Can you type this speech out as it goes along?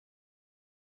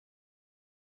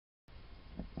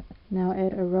Now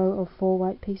add a row of 4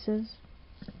 white pieces.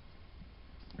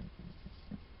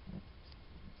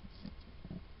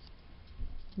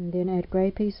 And then add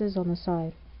grey pieces on the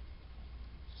side.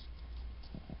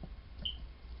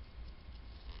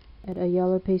 Add a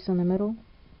yellow piece in the middle.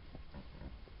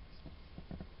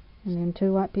 And then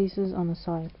 2 white pieces on the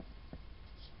side.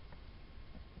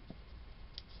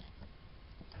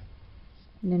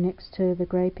 And then next to the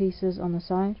grey pieces on the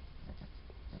side,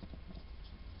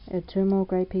 add 2 more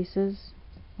grey pieces,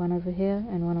 one over here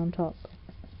and one on top.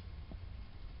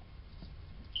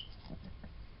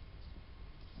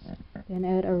 Then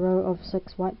add a row of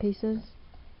 6 white pieces.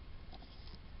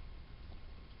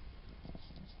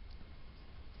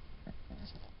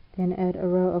 Then add a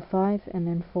row of 5 and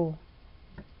then 4.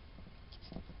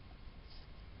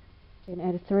 Then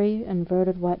add 3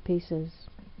 inverted white pieces.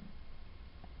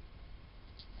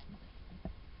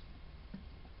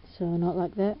 So not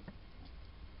like that,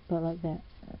 but like that.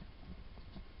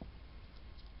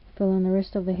 Fill in the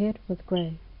rest of the head with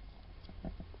grey.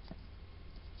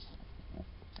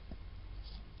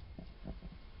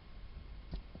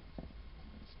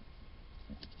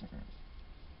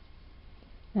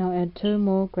 Now add 2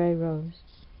 more grey rows.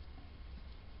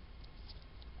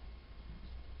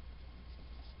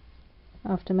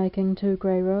 After making 2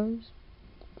 grey rows,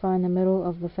 find the middle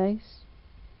of the face,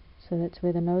 so that's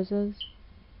where the nose is.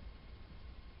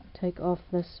 Take off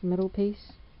this middle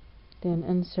piece, then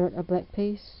insert a black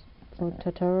piece for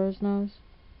Totoro's nose,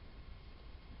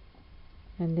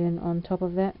 and then on top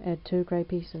of that add 2 grey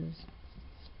pieces.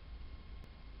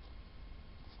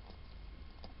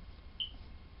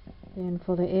 Then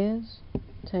for the ears,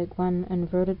 take 1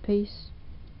 inverted piece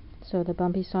so the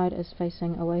bumpy side is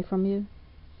facing away from you.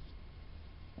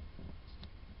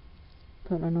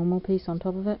 Put a normal piece on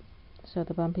top of it so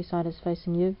the bumpy side is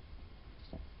facing you.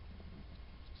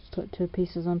 Put 2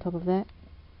 pieces on top of that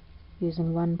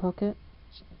using 1 pocket,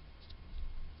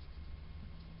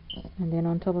 and then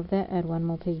on top of that add 1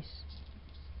 more piece.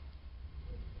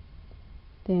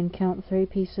 Then count 3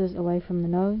 pieces away from the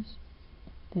nose.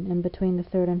 Then in between the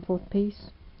 3rd and 4th piece,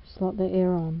 slot the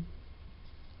ear on.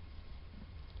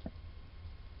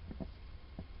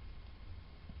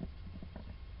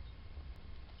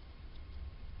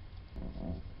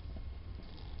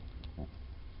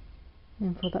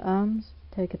 And for the arms,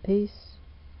 take a piece,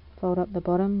 fold up the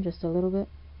bottom just a little bit,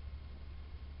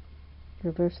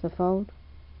 reverse the fold,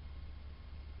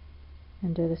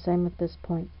 and do the same with this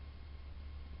point.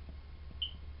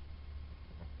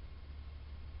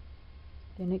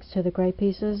 Then next to the grey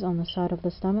pieces on the side of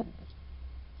the stomach,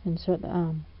 insert the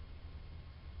arm.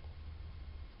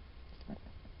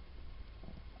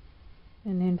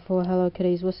 And then for Hello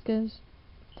Kitty's whiskers,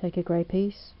 take a grey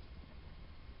piece,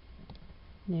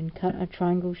 and then cut a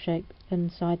triangle shape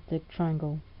inside the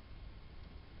triangle.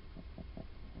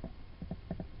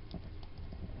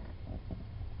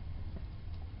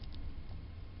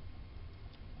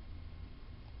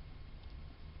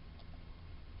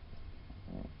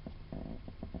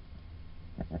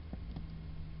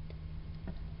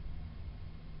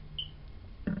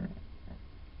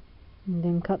 And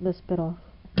then cut this bit off.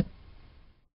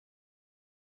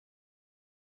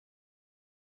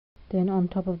 Then on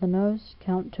top of the nose,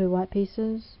 count 2 white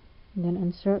pieces, and then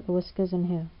insert the whiskers in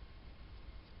here.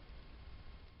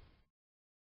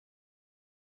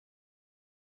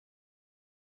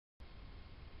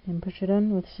 Then push it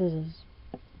in with scissors.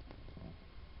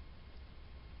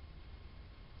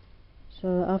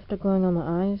 So after gluing on the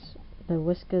eyes, the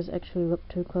whiskers actually look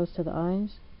too close to the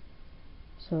eyes,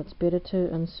 so it's better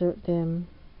to insert them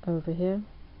over here,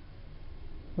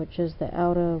 which is the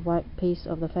outer white piece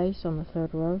of the face on the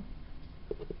 3rd row.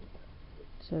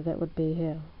 So that would be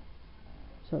here,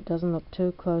 so it doesn't look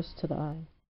too close to the eye.